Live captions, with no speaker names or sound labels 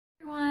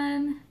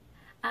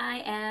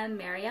I am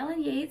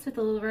Maryellen Yates with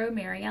LuLaRoe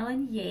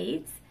Maryellen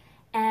Yates,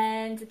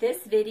 and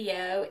this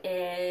video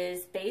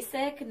is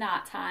basic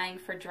knot tying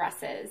for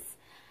dresses.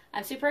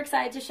 I'm super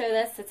excited to show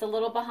this. It's a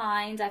little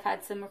behind. I've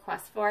had some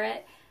requests for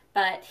it,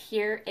 but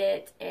here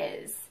it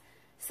is.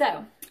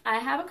 So I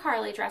have a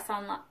Carly dress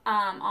on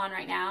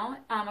right now.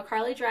 A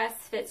Carly dress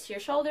fits your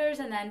shoulders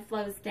and then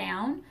flows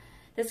down.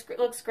 This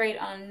looks great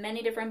on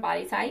many different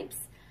body types.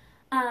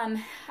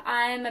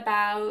 I'm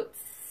about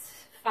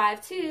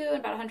 5'2",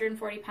 about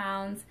 140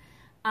 pounds,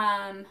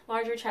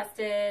 larger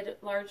chested,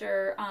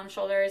 larger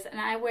shoulders, and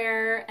I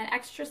wear an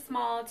extra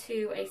small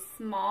to a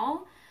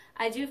small.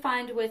 I do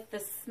find with the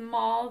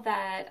small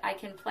that I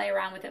can play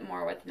around with it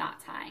more with knot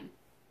tying.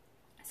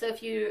 So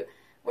if you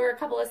wear a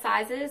couple of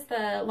sizes,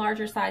 the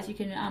larger size you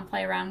can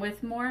play around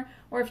with more,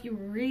 or if you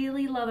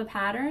really love a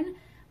pattern,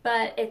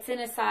 but it's in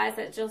a size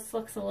that just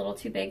looks a little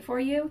too big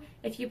for you,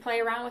 if you play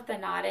around with the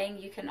knotting,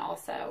 you can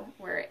also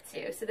wear it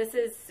too. So this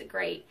is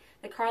great.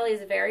 The Carly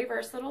is a very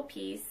versatile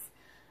piece,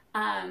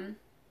 and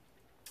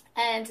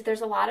there's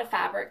a lot of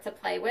fabric to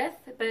play with,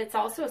 but it's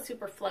also a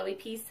super flowy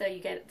piece, so you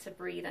get to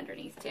breathe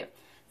underneath too.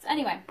 So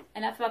anyway,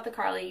 enough about the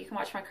Carly. You can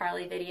watch my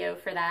Carly video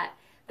for that.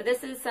 But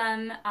this is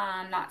some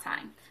knot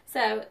tying.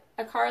 So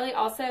a Carly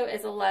also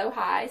is a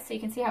low-high, so you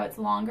can see how it's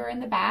longer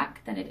in the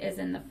back than it is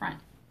in the front.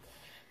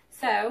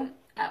 So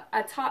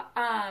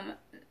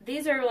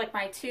these are like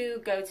my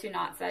two go-to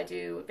knots that I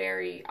do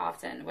very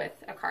often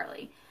with a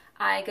Carly.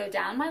 I go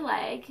down my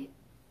leg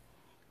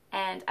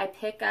and I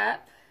pick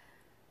up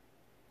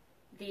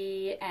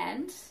the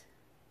end.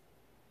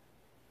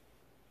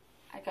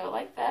 I go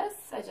like this.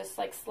 I just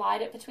like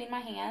slide it between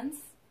my hands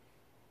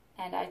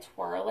and I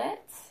twirl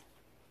it.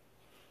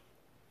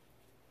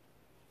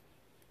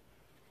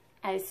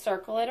 I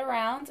circle it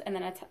around and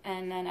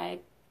then I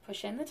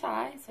push in the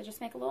tie. So I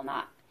just make a little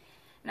knot.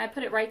 And I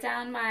put it right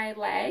down my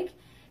leg.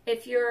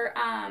 If you're,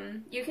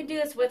 you can do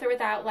this with or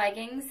without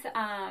leggings.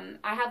 I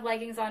have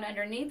leggings on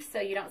underneath, so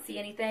you don't see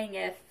anything.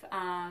 If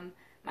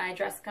my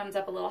dress comes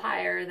up a little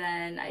higher,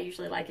 then I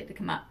usually like it to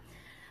come up.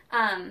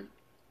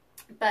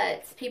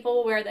 But people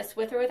will wear this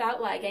with or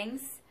without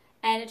leggings,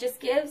 and it just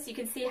gives, you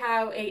can see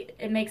how it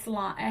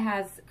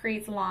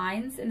creates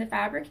lines in the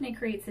fabric, and it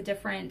creates a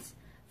different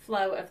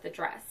flow of the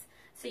dress.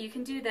 So you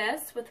can do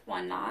this with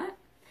one knot,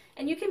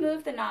 and you can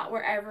move the knot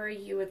wherever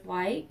you would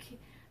like.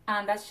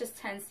 That just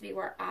tends to be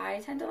where I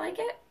tend to like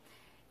it.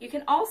 You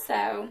can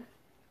also,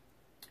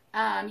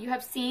 you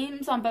have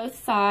seams on both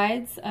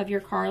sides of your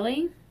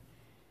Carly.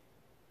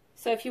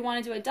 So if you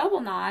want to do a double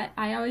knot,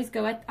 I always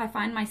go I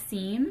find my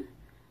seam,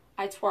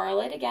 I twirl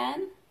it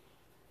again,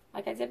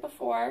 like I did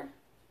before,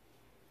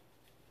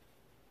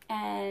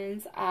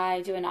 and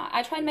I do a knot.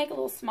 I try and make a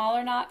little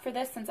smaller knot for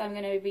this since I'm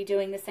going to be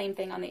doing the same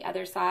thing on the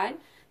other side.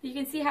 You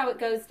can see how it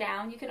goes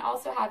down. You can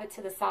also have it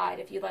to the side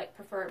if you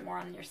prefer it more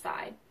on your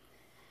side.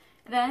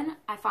 Then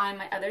I find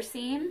my other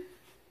seam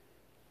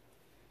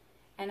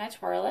and I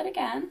twirl it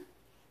again.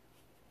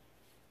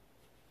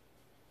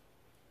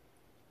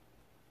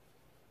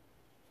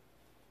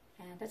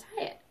 And I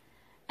tie it.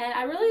 And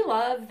I really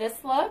love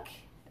this look.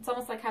 It's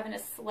almost like having a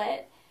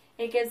slit.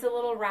 It gives a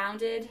little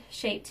rounded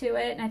shape to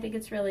it, and I think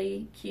it's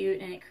really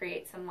cute, and it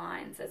creates some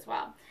lines as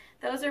well.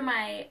 Those are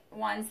my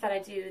ones that I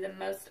do the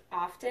most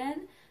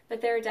often, but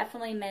there are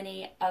definitely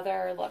many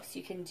other looks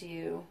you can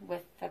do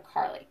with the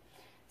Carly.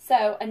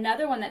 So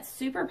another one that's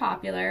super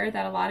popular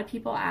that a lot of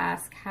people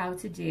ask how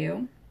to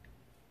do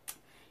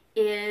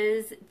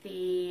is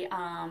the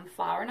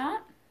flower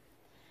knot.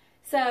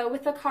 So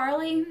with the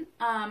Carly,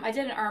 I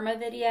did an Irma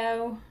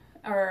video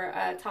or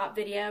a top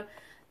video.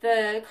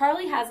 The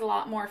Carly has a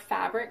lot more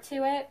fabric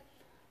to it,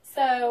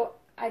 so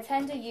I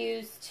tend to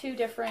use two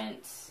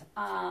different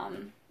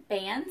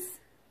bands.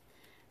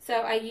 So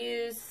I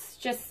use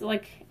just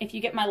like, if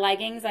you get my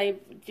leggings, I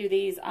do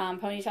these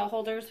ponytail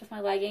holders with my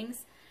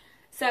leggings.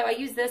 So I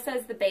use this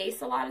as the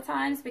base a lot of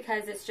times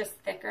because it's just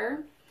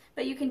thicker,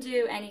 but you can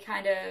do any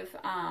kind of,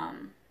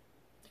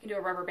 you can do a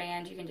rubber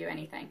band, you can do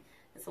anything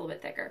that's a little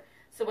bit thicker.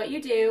 So what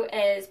you do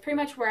is pretty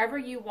much wherever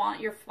you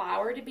want your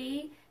flower to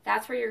be,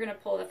 that's where you're going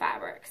to pull the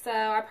fabric. So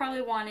I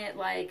probably want it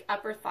like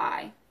upper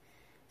thigh.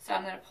 So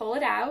I'm going to pull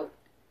it out.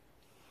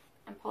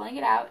 I'm pulling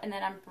it out and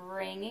then I'm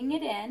bringing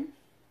it in.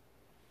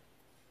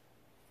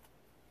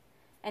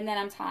 And then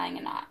I'm tying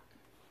a knot.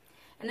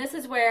 And this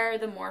is where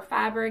the more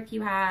fabric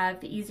you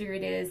have, the easier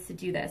it is to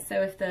do this.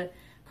 So if the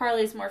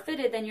Carly is more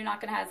fitted, then you're not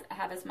going to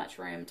have as much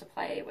room to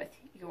play with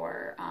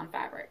your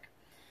fabric.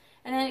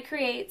 And then it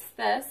creates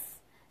this.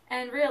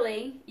 And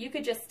really, you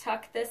could just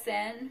tuck this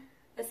in,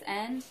 this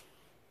end,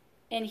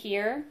 in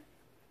here.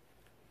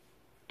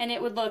 And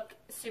it would look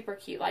super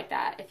cute like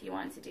that if you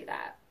wanted to do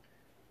that.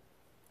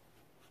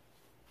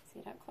 See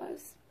it up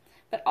close?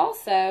 But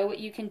also, what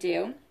you can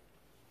do,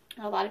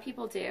 a lot of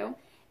people do,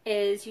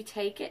 is you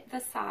take the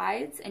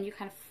sides and you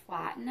kind of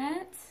flatten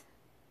it.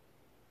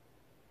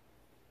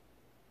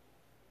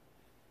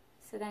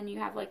 So then you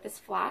have like this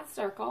flat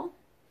circle.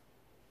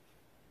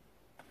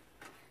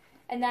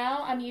 And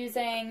now I'm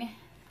using,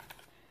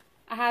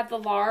 I have the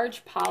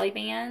large poly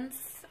bands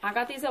I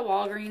got these at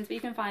Walgreens, but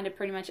you can find it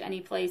pretty much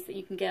any place that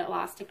you can get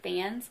elastic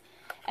bands.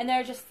 And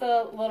they're just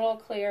the little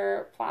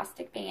clear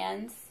plastic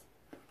bands.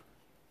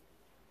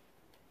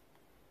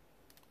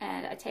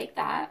 And I take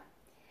that.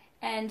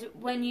 And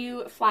when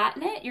you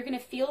flatten it, you're going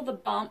to feel the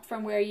bump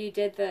from where you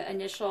did the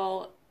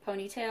initial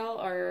ponytail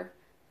or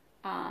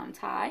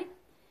tie.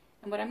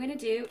 And what I'm going to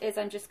do is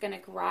I'm just going to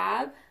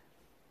grab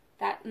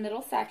that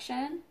middle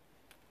section,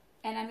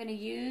 and I'm going to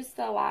use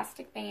the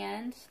elastic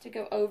band to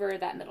go over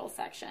that middle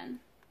section.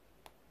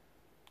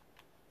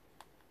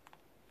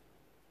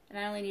 And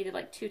I only needed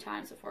like 2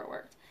 times before it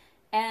worked.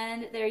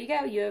 And there you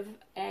go, you have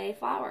a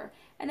flower.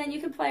 And then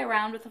you can play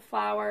around with the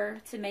flower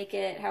to make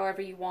it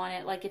however you want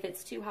it. Like if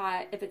it's too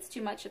high, if it's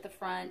too much at the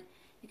front,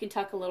 you can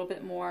tuck a little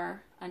bit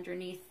more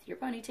underneath your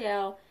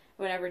ponytail or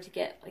whatever to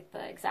get like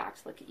the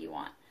exact look that you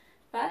want.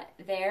 But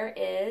there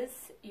is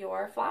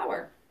your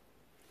flower.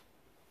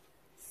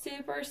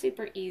 Super,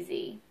 super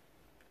easy.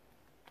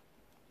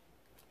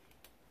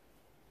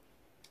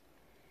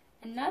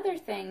 Another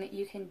thing that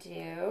you can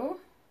do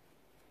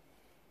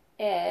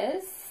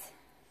is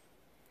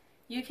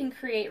you can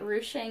create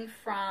ruching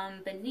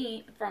from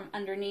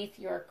underneath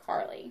your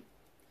Carly.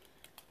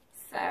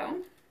 So,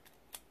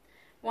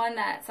 one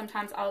that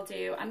sometimes I'll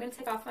do, I'm going to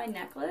take off my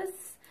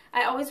necklace.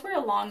 I always wear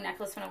a long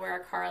necklace when I wear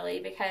a Carly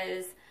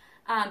because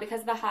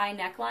of the high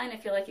neckline. I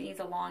feel like it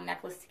needs a long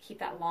necklace to keep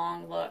that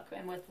long look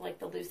and with like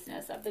the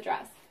looseness of the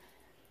dress.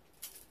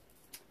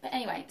 But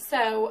anyway,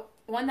 so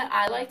one that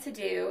I like to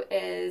do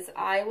is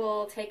I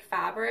will take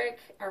fabric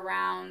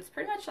around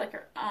pretty much like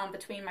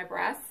between my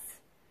breasts.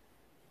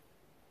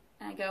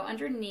 And I go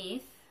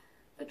underneath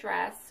the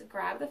dress,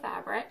 grab the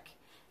fabric,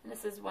 and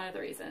this is one of the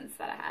reasons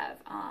that I have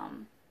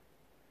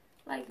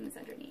leggings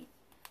underneath.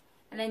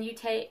 And then you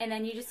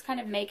just kind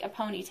of make a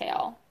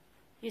ponytail.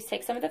 You just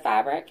take some of the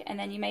fabric and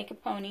then you make a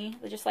pony,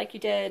 just like you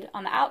did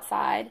on the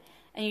outside,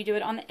 and you do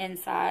it on the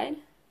inside.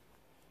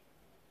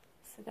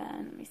 So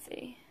then, let me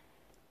see.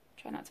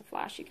 Try not to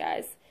flash you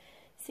guys.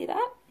 See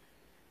that?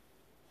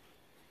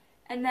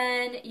 And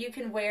then you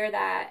can wear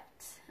that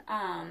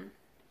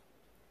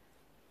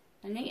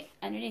underneath,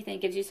 and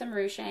it gives you some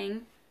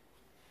ruching.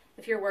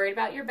 If you're worried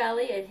about your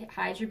belly, it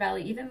hides your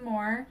belly even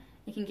more.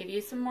 It can give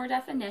you some more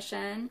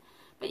definition.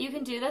 But you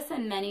can do this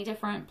in many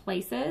different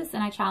places,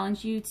 and I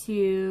challenge you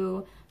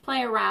to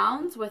play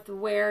around with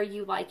where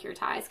you like your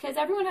ties, because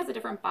everyone has a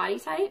different body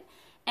type,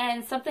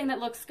 and something that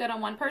looks good on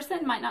one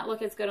person might not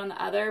look as good on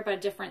the other, but a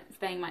different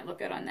thing might look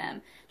good on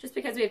them. Just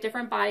because we have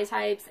different body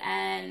types,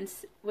 and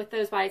with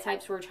those body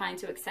types, we're trying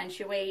to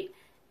accentuate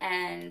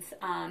and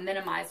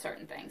minimize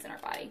certain things in our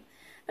body.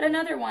 But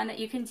another one that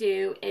you can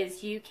do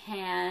is you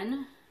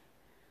can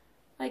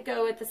like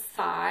go at the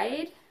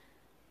side,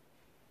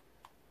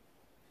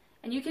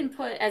 and you can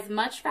put as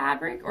much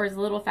fabric or as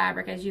little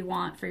fabric as you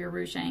want for your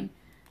ruching.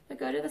 But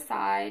go to the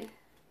side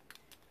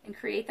and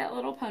create that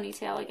little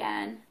ponytail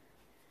again,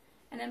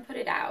 and then put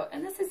it out.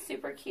 And this is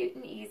super cute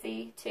and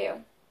easy too.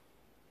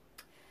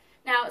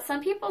 Now,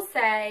 some people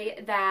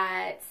say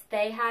that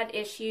they had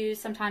issues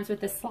sometimes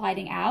with this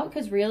sliding out,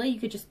 because really you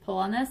could just pull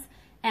on this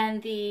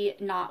and the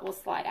knot will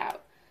slide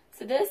out.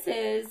 So this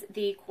is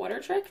the quarter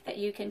trick that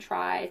you can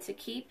try to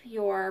keep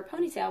your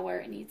ponytail where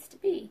it needs to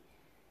be.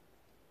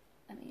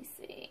 Let me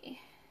see.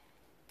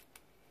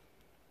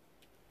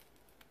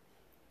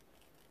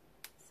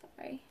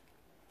 Sorry.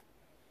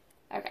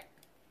 Okay.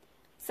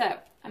 So,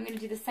 I'm going to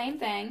do the same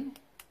thing.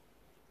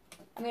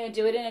 I'm going to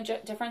do it in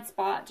a different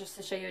spot just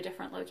to show you a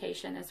different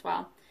location as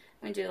well.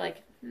 I'm going to do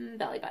like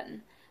belly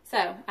button.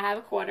 So, I have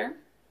a quarter.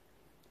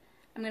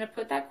 I'm going to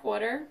put that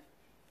quarter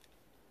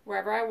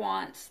wherever I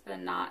want the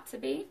knot to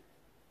be.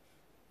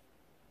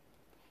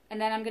 And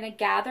then I'm going to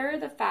gather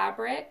the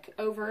fabric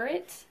over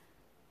it.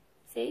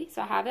 See,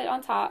 so I have it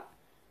on top.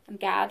 I'm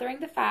gathering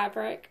the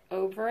fabric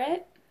over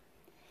it.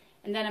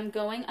 And then I'm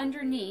going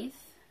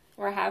underneath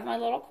where I have my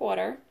little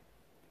quarter.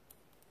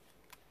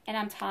 And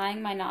I'm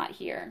tying my knot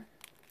here.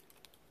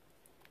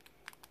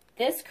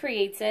 This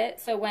creates it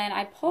so when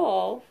I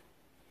pull,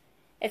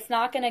 it's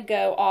not going to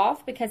go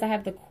off because I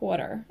have the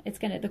quarter.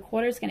 The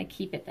quarter is going to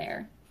keep it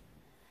there.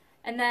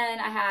 And then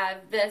I have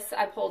this,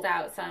 I pulled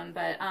out some,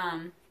 but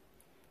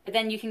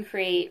then you can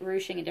create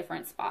ruching in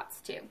different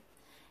spots too.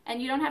 And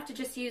you don't have to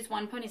just use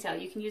one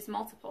ponytail. You can use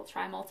multiple.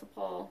 Try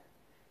multiple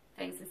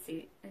things and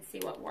see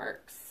what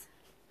works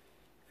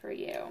for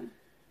you.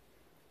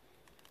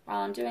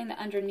 While I'm doing the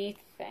underneath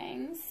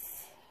things,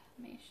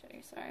 let me show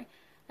you, sorry.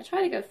 I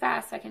try to go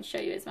fast so I can show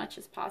you as much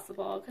as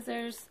possible, because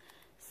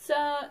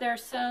there are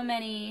so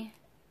many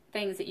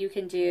things that you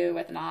can do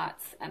with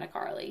knots and a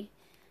Carly.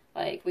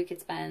 Like, we could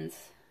spend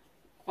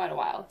quite a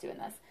while doing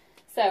this.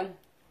 So,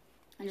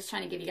 I'm just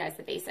trying to give you guys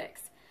the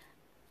basics.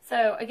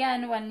 So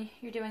again, when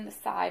you're doing the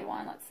side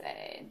one, let's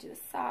say, do the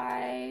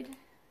side,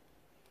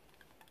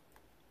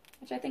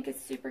 which I think is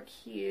super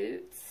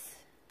cute.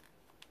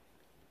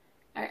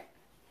 All right,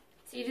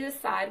 so you do the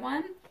side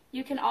one.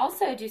 You can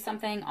also do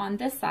something on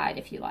this side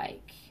if you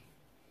like.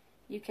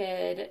 You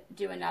could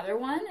do another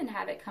one and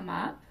have it come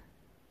up.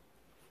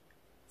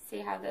 See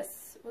how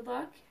this would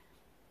look?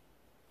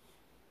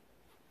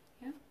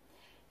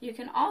 You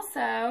can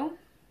also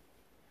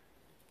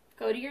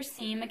go to your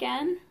seam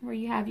again, where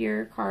you have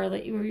your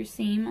Carly, or your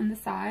seam on the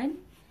side.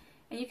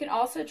 And you can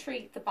also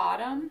treat the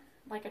bottom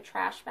like a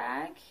trash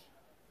bag.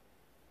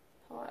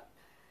 Pull up.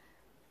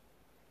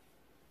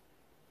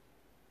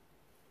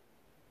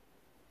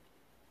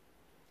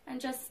 And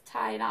just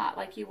tie a knot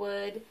like you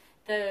would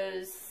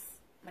those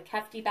like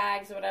hefty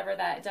bags or whatever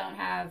that don't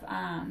have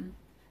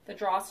the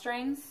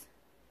drawstrings.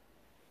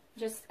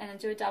 Just, and then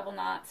do a double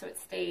knot so it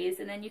stays,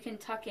 and then you can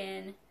tuck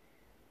in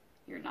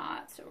your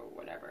knots or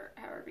whatever,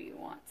 however you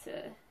want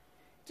to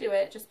do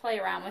it. Just play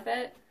around with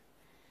it.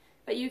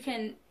 But you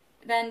can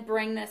then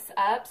bring this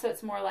up so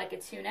it's more like a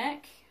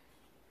tunic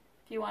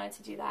if you wanted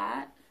to do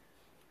that.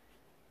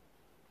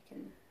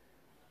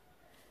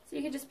 So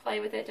you can just play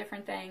with it,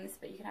 different things,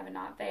 but you can have a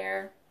knot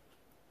there.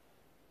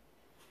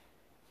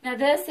 Now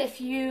this,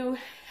 if you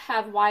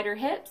have wider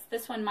hips,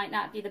 this one might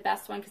not be the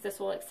best one because this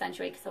will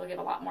accentuate, because it'll give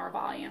a lot more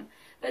volume.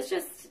 But it's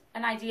just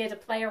an idea to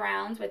play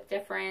around with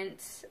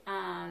different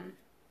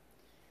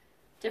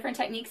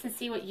techniques and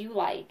see what you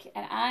like.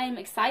 And I'm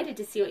excited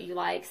to see what you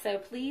like. So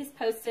please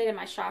post it in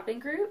my shopping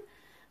group,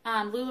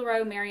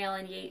 LuLaRoe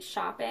Maryellen Yates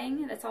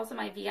Shopping. That's also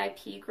my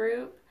VIP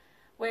group,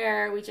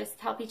 where we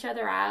just help each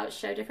other out,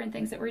 show different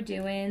things that we're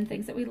doing,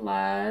 things that we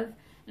love.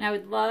 And I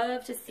would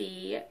love to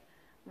see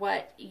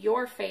what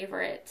your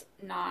favorite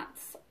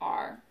knots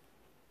are.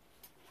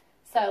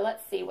 So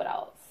let's see what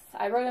else.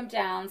 I wrote them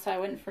down so I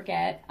wouldn't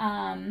forget.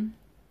 I'm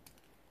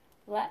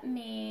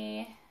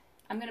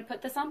going to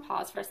put this on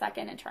pause for a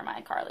second and turn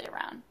my Carly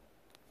around.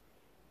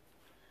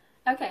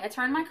 Okay, I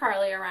turned my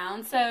Carly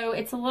around, so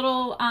it's a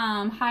little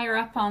higher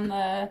up on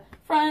the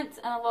front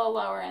and a little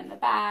lower in the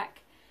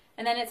back.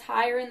 And then it's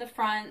higher in the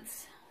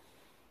front,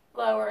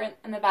 lower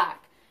in the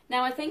back.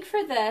 Now I think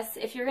for this,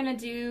 if you're going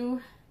to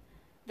do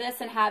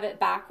this and have it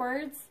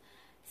backwards,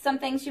 some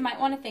things you might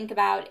want to think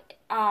about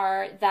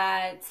are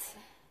that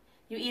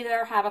you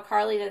either have a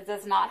Carly that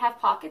does not have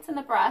pockets in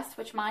the breast,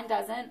 which mine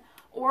doesn't,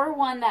 or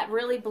one that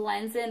really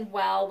blends in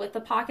well with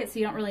the pocket so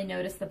you don't really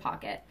notice the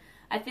pocket.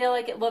 I feel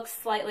like it looks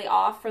slightly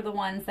off for the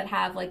ones that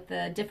have like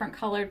the different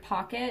colored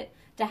pocket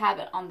to have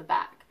it on the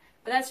back.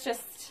 But that's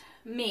just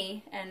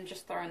me and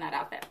just throwing that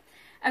out there.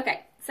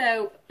 Okay,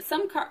 so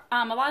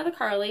a lot of the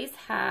Carlys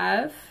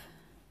have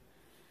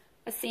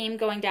a seam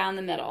going down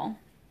the middle.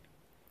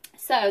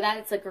 So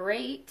that's a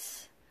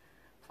great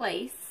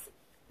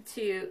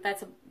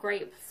that's a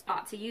great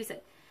spot to use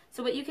it.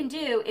 So what you can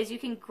do is you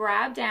can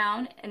grab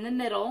down in the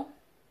middle.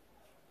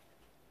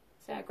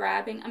 So I'm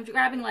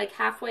grabbing like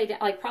halfway down,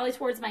 like probably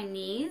towards my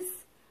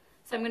knees.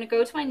 So I'm going to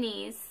go to my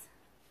knees.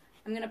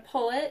 I'm going to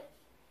pull it,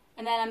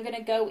 and then I'm going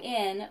to go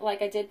in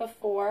like I did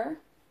before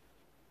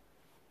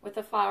with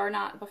the flower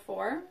knot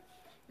before.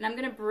 And I'm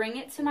going to bring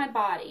it to my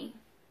body.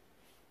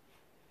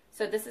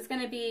 So this is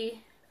going to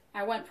be,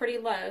 I went pretty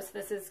low, so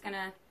this is going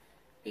to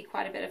be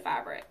quite a bit of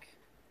fabric.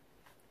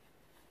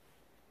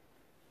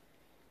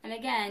 And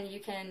again, you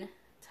can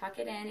tuck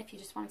it in if you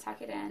just want to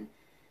tuck it in,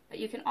 but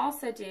you can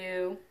also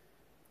do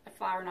a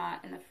flower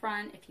knot in the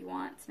front if you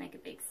want to make a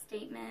big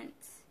statement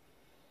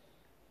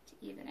to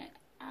even it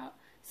out.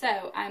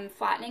 So I'm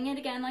flattening it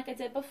again like I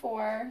did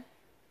before,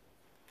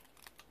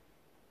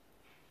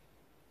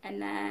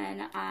 and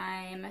then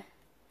I'm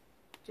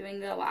doing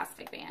the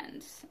elastic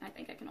band. I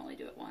think I can only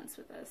do it once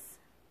with this.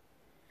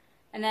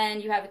 And then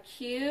you have a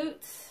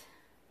cute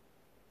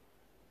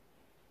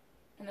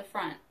in the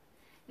front.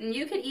 And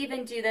you could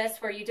even do this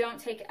where you don't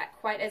take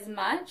quite as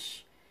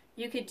much.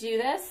 You could do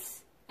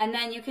this, and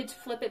then you could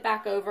flip it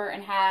back over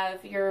and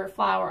have your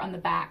flower on the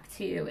back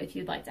too, if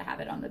you'd like to have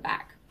it on the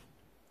back.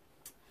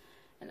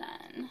 And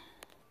then,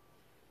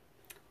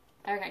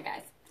 okay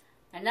guys,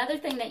 another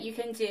thing that you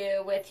can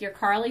do with your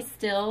Carly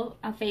still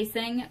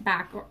facing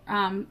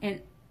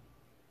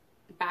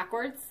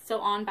backwards,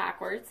 still on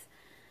backwards.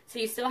 So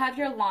you still have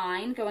your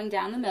line going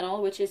down the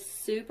middle, which is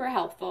super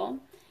helpful,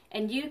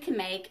 and you can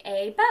make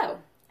a bow.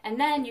 And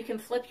then you can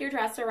flip your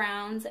dress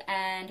around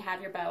and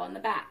have your bow on the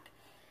back.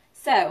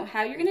 So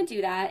how you're going to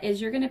do that is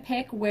you're going to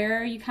pick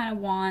where you kind of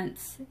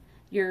want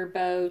your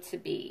bow to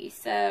be.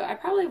 So I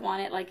probably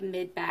want it like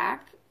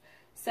mid-back.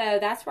 So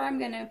that's where I'm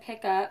going to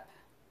pick up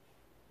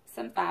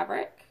some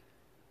fabric.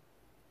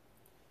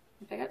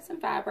 I'm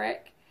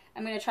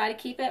going to try to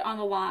keep it on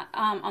the line,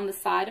 on the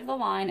side of the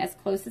line as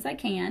close as I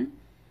can.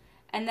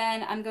 And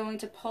then I'm going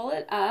to pull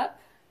it up.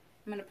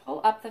 I'm going to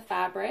pull up the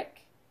fabric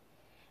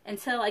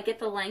until I get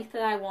the length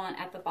that I want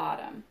at the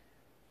bottom.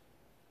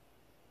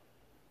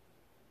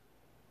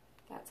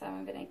 That's how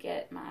I'm going to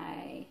get the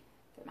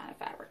amount of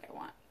fabric I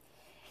want.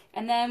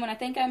 And then when I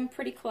think I'm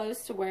pretty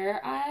close to where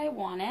I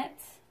want it,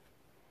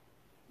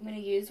 I'm going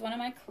to use one of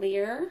my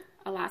clear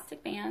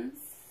elastic bands.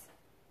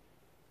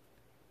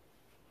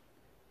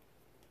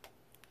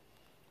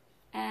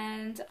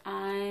 And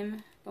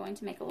I'm going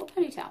to make a little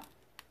ponytail.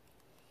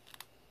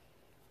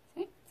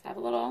 See? So I have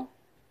a little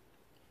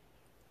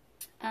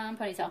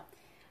ponytail.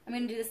 I'm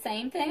going to do the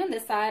same thing on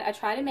this side. I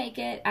try to make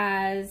it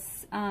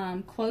as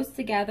close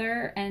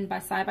together and by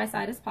side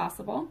as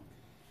possible.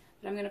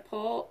 But I'm going to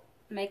pull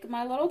make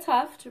my little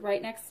tuft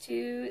right next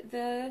to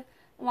the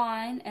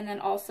line, and then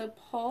also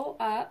pull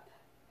up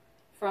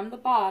from the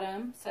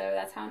bottom. So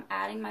that's how I'm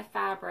adding my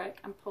fabric.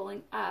 I'm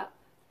pulling up.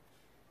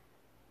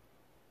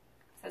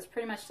 So that's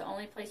pretty much the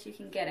only place you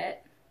can get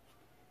it.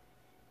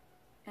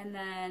 And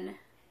then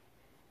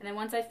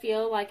once I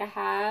feel like I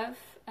have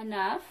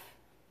enough,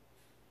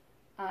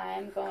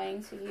 I'm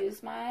going to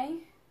use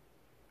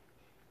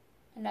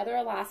another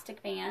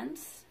elastic band,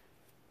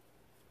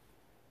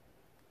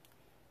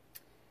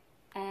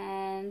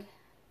 and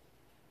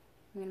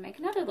I'm going to make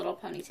another little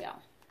ponytail.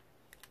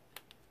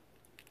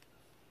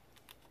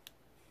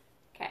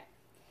 Okay,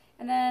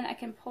 and then I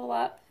can pull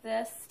up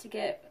this to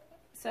get,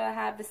 so I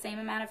have the same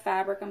amount of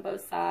fabric on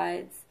both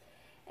sides,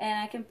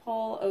 and I can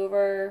pull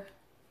over,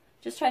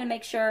 just try to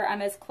make sure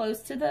I'm as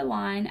close to the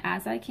line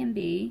as I can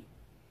be,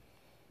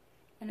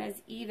 and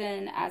as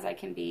even as I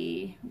can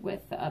be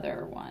with the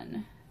other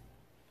one.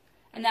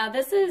 And now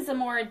this is a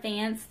more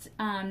advanced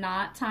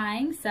knot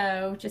tying,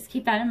 so just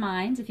keep that in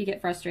mind if you get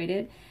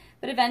frustrated.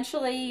 But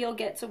eventually you'll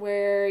get to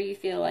where you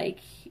feel like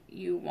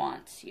you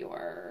want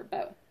your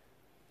bow.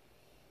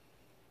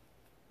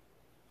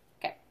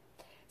 Okay,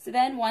 so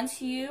then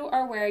once you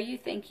are where you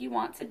think you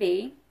want to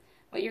be,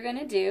 what you're going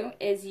to do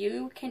is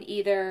you can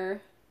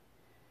either,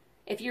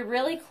 if you're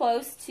really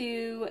close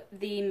to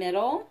the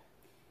middle,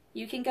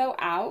 you can go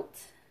out,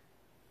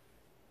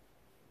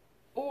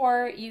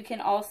 or you can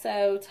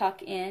also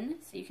tuck in,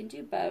 so you can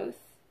do both.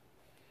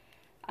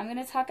 I'm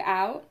going to tuck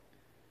out.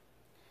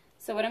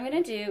 So what I'm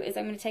going to do is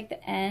I'm going to take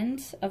the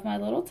end of my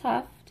little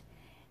tuft,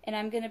 and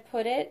I'm going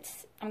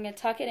to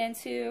tuck it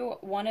into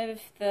one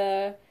of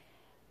the,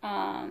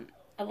 a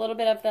little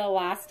bit of the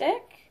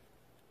elastic.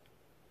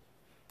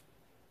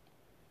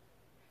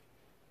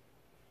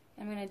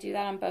 I'm going to do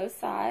that on both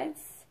sides.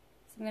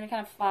 So I'm going to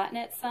kind of flatten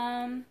it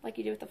some, like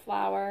you do with the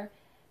flower.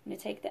 I'm going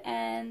to take the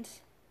end,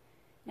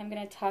 and I'm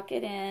going to tuck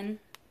it in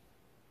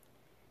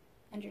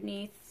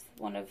underneath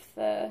one of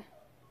the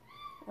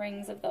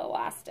rings of the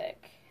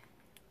elastic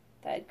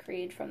that I'd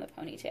created from the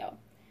ponytail.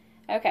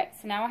 Okay,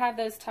 so now I have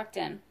those tucked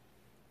in.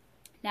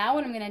 Now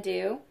what I'm going to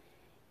do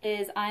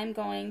is I'm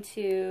going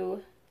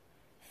to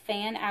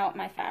fan out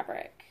my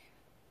fabric.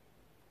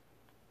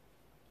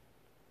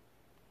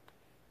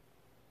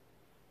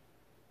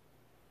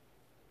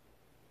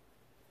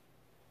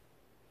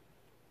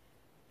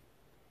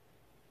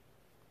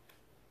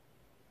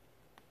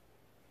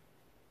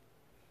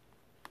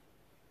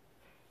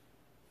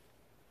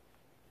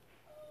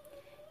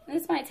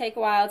 This might take a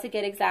while to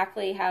get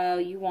exactly how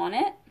you want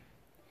it,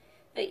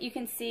 but you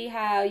can see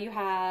how you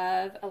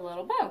have a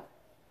little bow.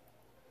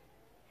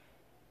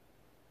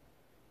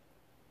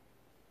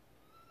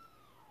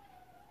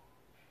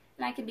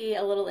 And I can be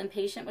a little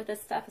impatient with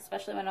this stuff,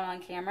 especially when I'm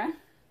on camera.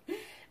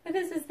 But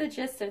this is the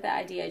gist of the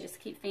idea. Just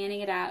keep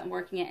fanning it out and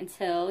working it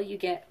until you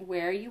get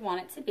where you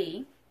want it to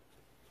be.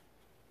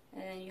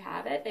 And then you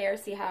have it there.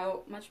 See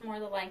how much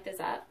more the length is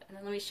up. And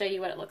then let me show you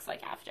what it looks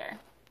like after.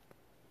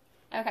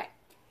 Okay.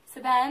 So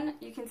then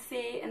you can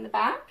see in the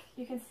back,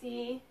 you can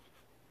see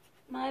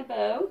my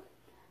bow,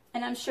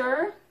 and I'm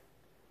sure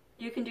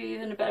you can do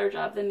even a better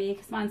job than me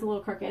because mine's a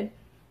little crooked,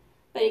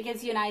 but it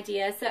gives you an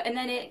idea. So, and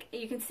then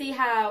you can see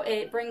how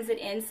it brings it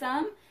in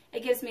some.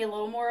 It gives me a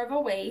little more of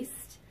a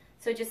waist,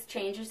 so it just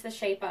changes the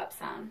shape up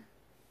some.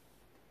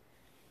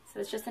 So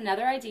it's just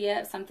another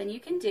idea of something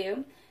you can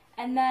do.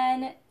 And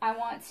then I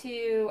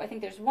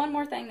think there's one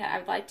more thing that I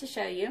would like to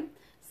show you.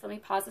 So let me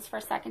pause this for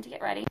a second to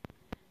get ready.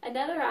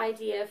 Another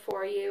idea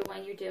for you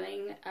when you're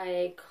doing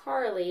a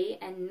Carly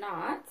and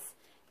knots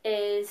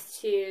is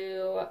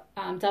to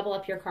double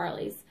up your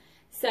Carlies.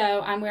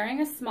 So I'm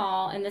wearing a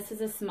small, and this is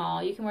a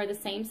small. You can wear the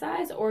same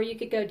size, or you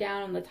could go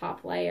down on the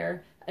top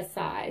layer a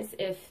size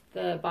if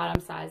the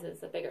bottom size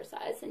is a bigger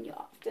size than you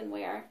often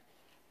wear.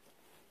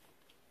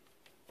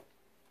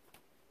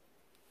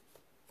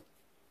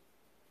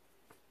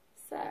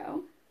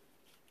 So,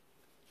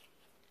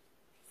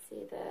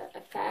 see the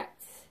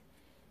effect.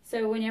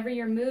 So whenever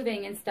you're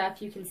moving and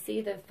stuff, you can see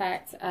the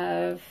effect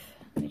of,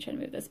 let me try to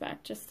move this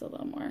back just a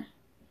little more.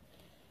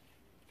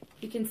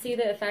 You can see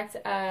the effect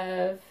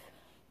of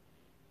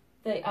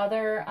the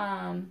other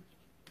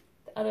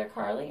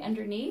Carly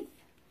underneath.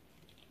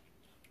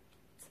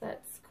 So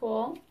that's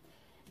cool.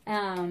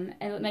 And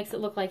it makes it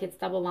look like it's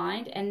double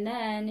lined. And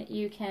then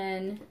you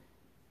can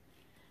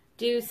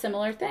do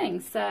similar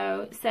things.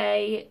 So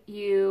say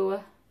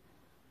you,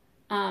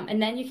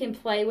 and then you can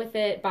play with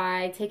it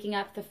by taking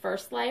up the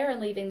first layer and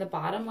leaving the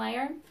bottom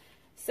layer.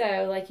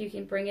 So like you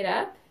can bring it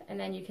up and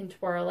then you can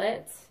twirl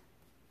it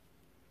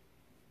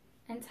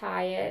and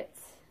tie it.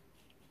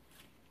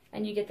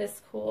 And you get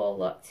this cool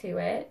look to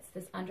it,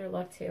 this under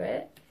look to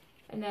it.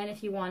 And then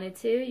if you wanted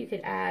to, you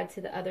could add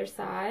to the other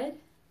side.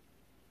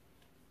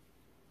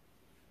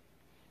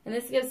 And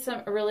this gives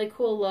some really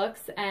cool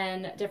looks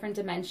and different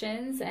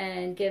dimensions,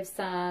 and gives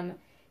kind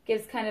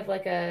of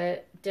like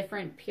a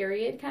different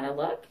period kind of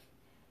look.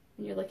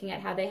 And you're looking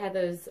at how they had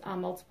those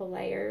multiple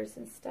layers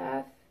and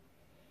stuff.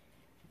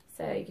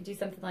 So you could do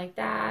something like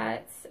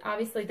that.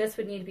 Obviously this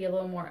would need to be a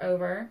little more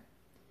over,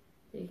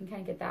 So you can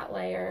kind of get that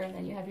layer, and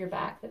then you have your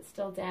back that's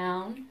still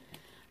down.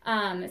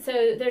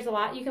 So there's a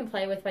lot you can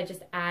play with by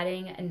just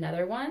adding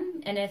another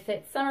one. And if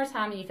it's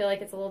summertime and you feel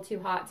like it's a little too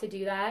hot to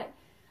do that,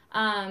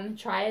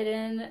 try it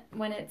in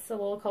when it's a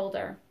little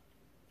colder.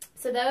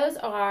 So those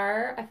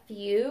are a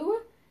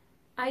few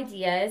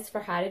ideas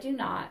for how to do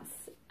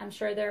knots. I'm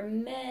sure there are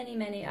many,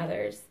 many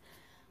others.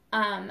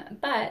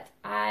 But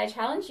I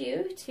challenge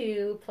you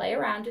to play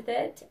around with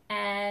it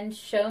and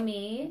show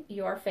me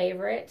your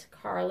favorite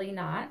Carly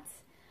knots.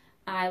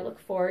 I look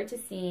forward to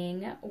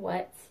seeing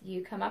what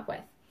you come up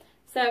with.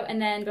 So,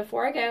 and then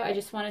before I go, I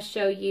just want to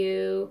show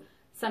you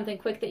something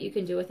quick that you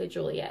can do with a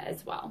Julia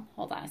as well.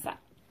 Hold on a sec.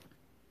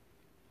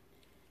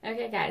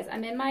 Okay, guys,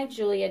 I'm in my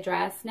Julia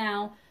dress.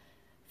 Now,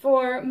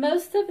 for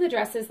most of the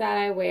dresses that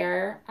I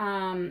wear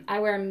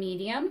a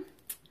medium.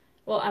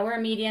 Well, I wear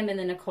a medium in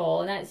the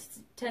Nicole, and that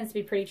tends to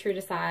be pretty true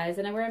to size.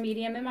 And I wear a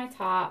medium in my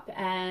top,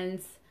 and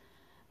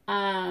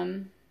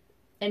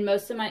in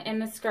most of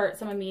my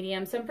skirts, I'm a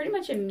medium. So I'm pretty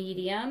much a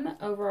medium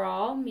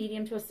overall,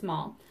 medium to a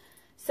small.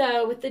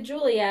 So with the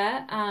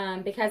Julia,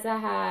 because I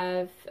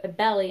have a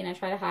belly and I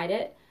try to hide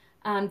it,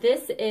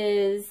 this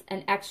is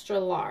an extra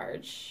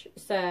large.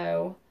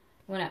 So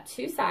I went up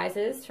 2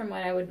 sizes from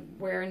what I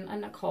would wear in a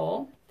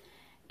Nicole.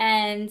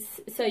 And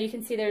so you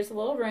can see there's a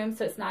little room,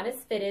 so it's not as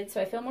fitted,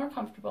 so I feel more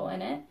comfortable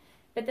in it.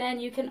 But then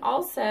you can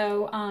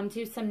also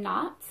do some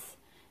knots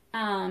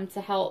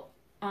to help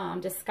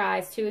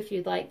disguise too if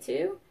you'd like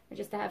to, or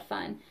just to have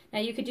fun. Now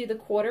you could do the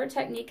quarter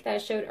technique that I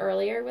showed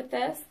earlier with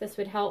this. This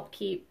would help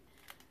keep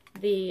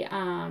the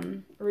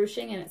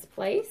ruching in its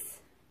place.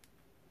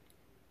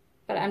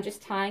 But I'm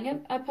just tying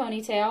a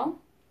ponytail,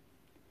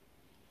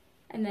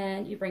 and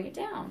then you bring it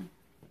down.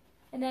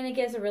 And then it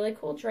gives a really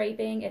cool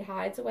draping. It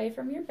hides away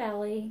from your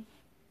belly.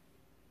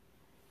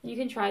 You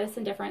can try this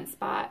in different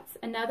spots.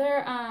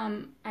 Another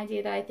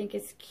idea that I think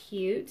is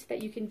cute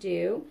that you can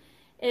do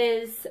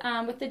is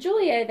with the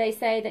Julia, they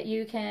say that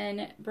you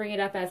can bring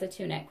it up as a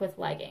tunic with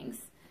leggings.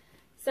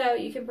 So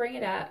you can bring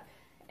it up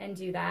and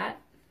do that.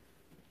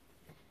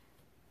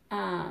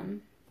 And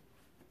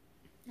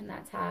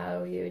that's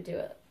how you would do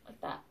it,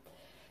 like that.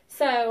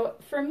 So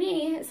for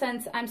me,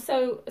 since I'm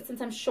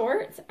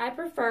short, I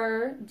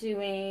prefer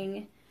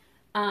doing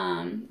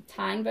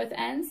tying both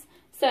ends.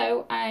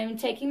 So I'm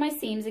taking my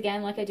seams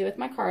again, like I do with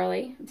my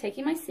Carly. I'm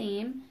taking my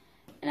seam,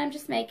 and I'm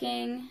just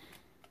making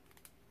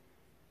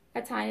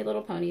a tiny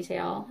little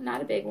ponytail,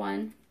 not a big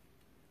one,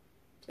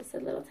 just a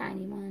little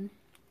tiny one.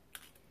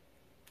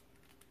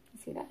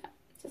 See that?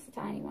 Just a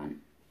tiny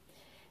one.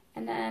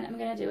 And then I'm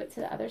going to do it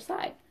to the other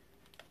side.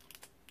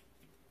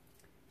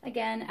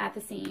 Again, at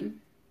the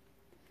seam.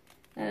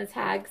 Now the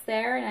tag's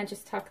there, and I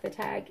just tuck the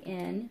tag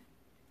in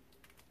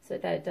so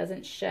that it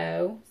doesn't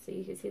show, so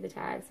you can see the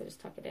tag, so just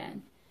tuck it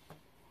in.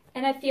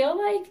 And I feel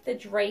like the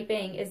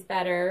draping is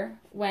better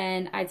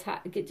when I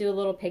do a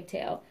little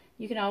pigtail.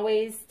 You can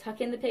always tuck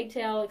in the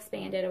pigtail,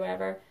 expand it or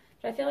whatever,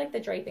 but I feel like the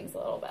draping's a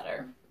little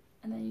better.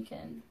 And then you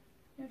can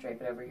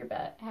drape it over your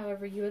butt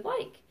however you would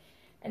like.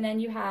 And then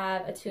you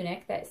have a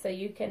tunic so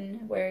you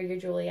can wear your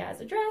Julia as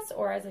a dress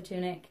or as a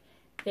tunic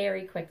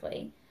very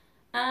quickly.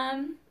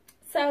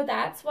 So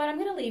that's what I'm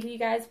going to leave you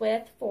guys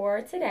with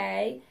for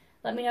today.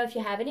 Let me know if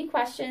you have any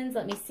questions.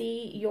 Let me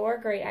see your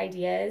great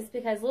ideas,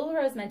 because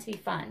LuLaRoe is meant to be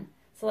fun.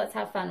 So let's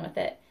have fun with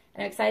it.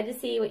 And I'm excited to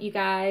see what you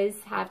guys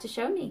have to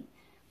show me.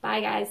 Bye,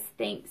 guys.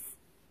 Thanks.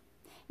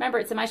 Remember,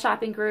 it's in my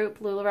shopping group,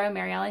 LuLaRoe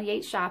Maryellen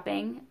Yates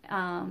Shopping.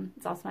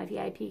 It's also my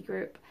VIP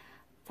group.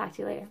 Talk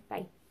to you later.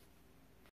 Bye.